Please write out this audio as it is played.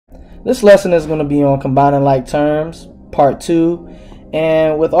This lesson is going to be on combining like terms, part 2.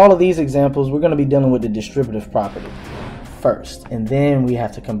 And with all of these examples, we're going to be dealing with the distributive property first. And then we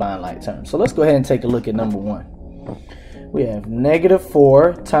have to combine like terms. So let's go ahead and take a look at number 1. We have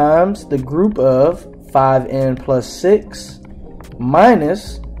 -4 times the group of 5n plus 6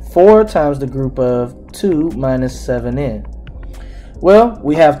 minus 4 times the group of 2 minus 7n. Well,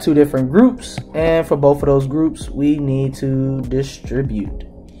 we have two different groups, and for both of those groups, we need to distribute.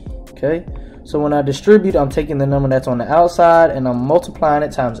 Okay, so when I distribute, I'm taking the number that's on the outside and I'm multiplying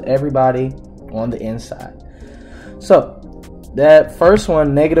it times everybody on the inside. So that first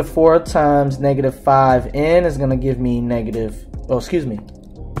one, -4 times -5n, is going to give me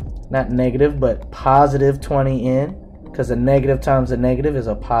positive 20n, because a negative times a negative is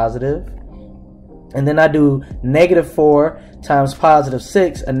a positive. And then I do -4 times positive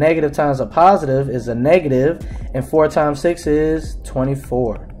 6. A negative times a positive is a negative, and 4 times 6 is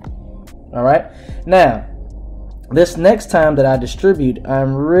 24. All right. Now, this next time that I distribute,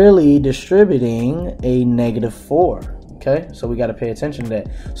 I'm really distributing a -4. Okay, so we got to pay attention to that.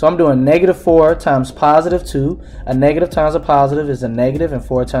 So I'm doing -4 times positive 2. A negative times a positive is a negative, and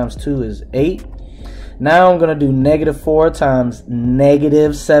 4 times 2 is 8. Now I'm going to do -4 times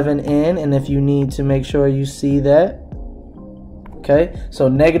 -7n, and if you need to make sure you see that. Okay, so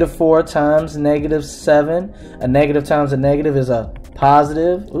 -4 times -7. A negative times a negative is a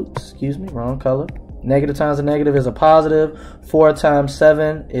positive. Oops, excuse me, wrong color. Negative times a negative is a positive. 4 times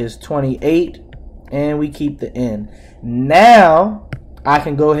 7 is 28, and we keep the n. Now I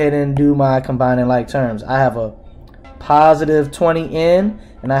can go ahead and do my combining like terms. I have a positive 20n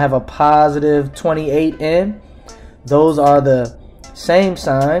and I have a positive 28n. Those are the same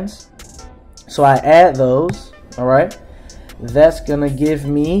signs, so I add those. All right, that's gonna give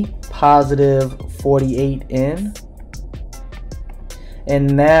me positive 48n.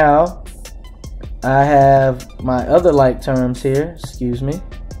 And now I have my other like terms here, excuse me,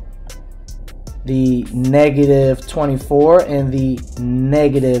 the -24 and the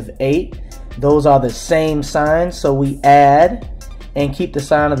 -8. Those are the same signs, so we add and keep the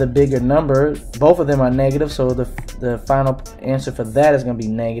sign of the bigger number. Both of them are negative, so the final answer for that is going to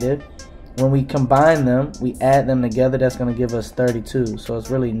be negative. When we combine them, we add them together, that's going to give us 32. So it's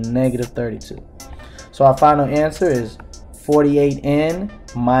really -32. So our final answer is 48n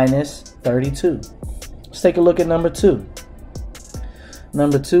minus 32. Let's take a look at number 2.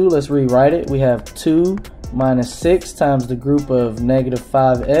 Number 2, let's rewrite it. We have 2 minus 6 times the group of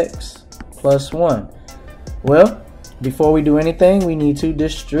 -5x plus 1. Well, before we do anything, we need to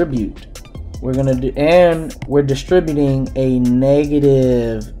distribute. We're distributing a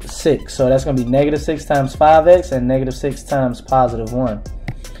 -6. So that's going to be -6 times 5x and -6 times positive 1.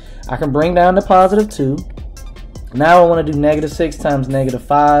 I can bring down the positive 2. Now I want to do -6 times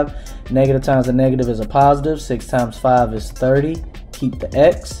 -5. Negative times a negative is a positive. 6 times 5 is 30. Keep the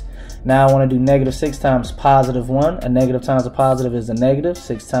x. Now I want to do -6 times positive 1. A negative times a positive is a negative.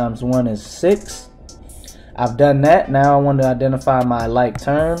 6 times 1 is 6. I've done that. Now I want to identify my like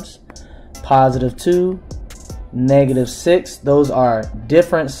terms. Positive 2, -6. Those are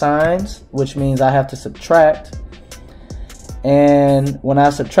different signs, which means I have to subtract. And when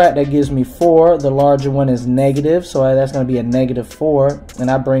I subtract, that gives me 4. The larger one is negative, so that's going to be a -4.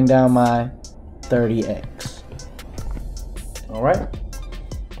 And I bring down my 30x. All right.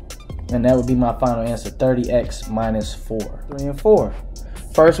 And that would be my final answer, 30x minus 4. 3 and 4.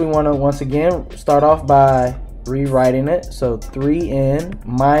 First, we want to once again start off by rewriting it. So 3n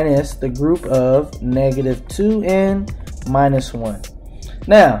minus the group of -2n minus 1.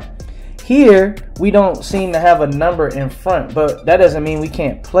 Now, here we don't seem to have a number in front, but that doesn't mean we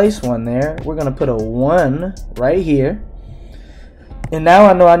can't place one there. We're going to put a 1 right here. And now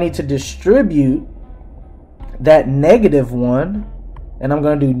I know I need to distribute that -1. And I'm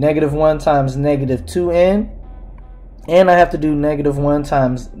going to do -1 times -2n. And I have to do -1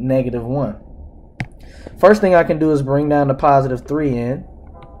 times -1. First thing I can do is bring down the positive 3n.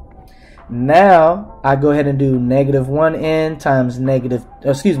 Now I go ahead and do -1n times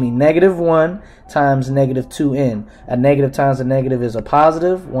 -1 times -2n. A negative times a negative is a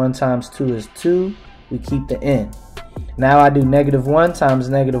positive. 1 times 2 is 2. We keep the n. Now I do -1 times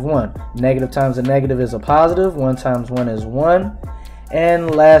 -1. Negative times a negative is a positive. 1 times 1 is 1.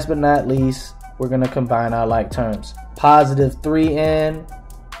 And last but not least, we're going to combine our like terms. Positive 3n,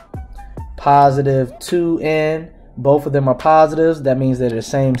 positive 2n. Both of them are positives. That means they're the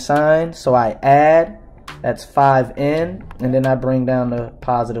same sign. So I add. That's 5n. And then I bring down the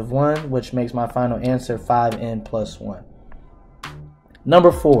positive 1, which makes my final answer 5n plus 1.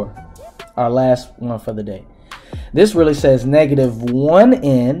 Number 4, our last one for the day. This really says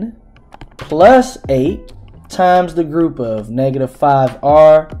 -1n plus 8 times the group of negative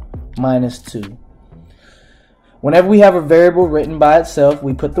 5r minus 2. Whenever we have a variable written by itself,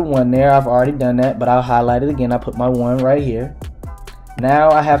 we put the 1 there. I've already done that, but I'll highlight it again. I put my 1 right here. Now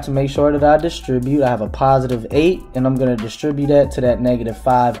I have to make sure that I distribute. I have a positive 8, and I'm going to distribute that to that negative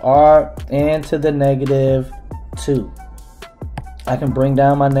 5r and to the negative 2. I can bring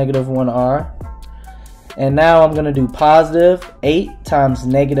down my negative 1r. And now I'm going to do positive 8 times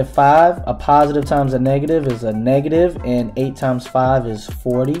negative 5. A positive times a negative is a negative, and 8 times 5 is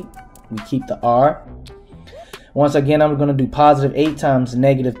 40. We keep the r. Once again, I'm going to do positive 8 times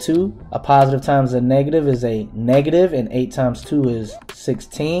negative 2. A positive times a negative is a negative, and 8 times 2 is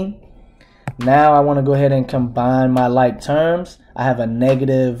 16. Now I want to go ahead and combine my like terms. I have a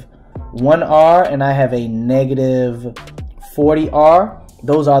negative 1r and I have a negative 40r.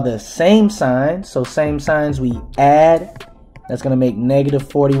 Those are the same signs, so same signs we add. That's going to make negative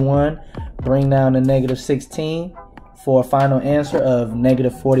 41. Bring down to negative 16 for a final answer of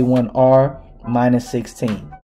negative 41r minus 16.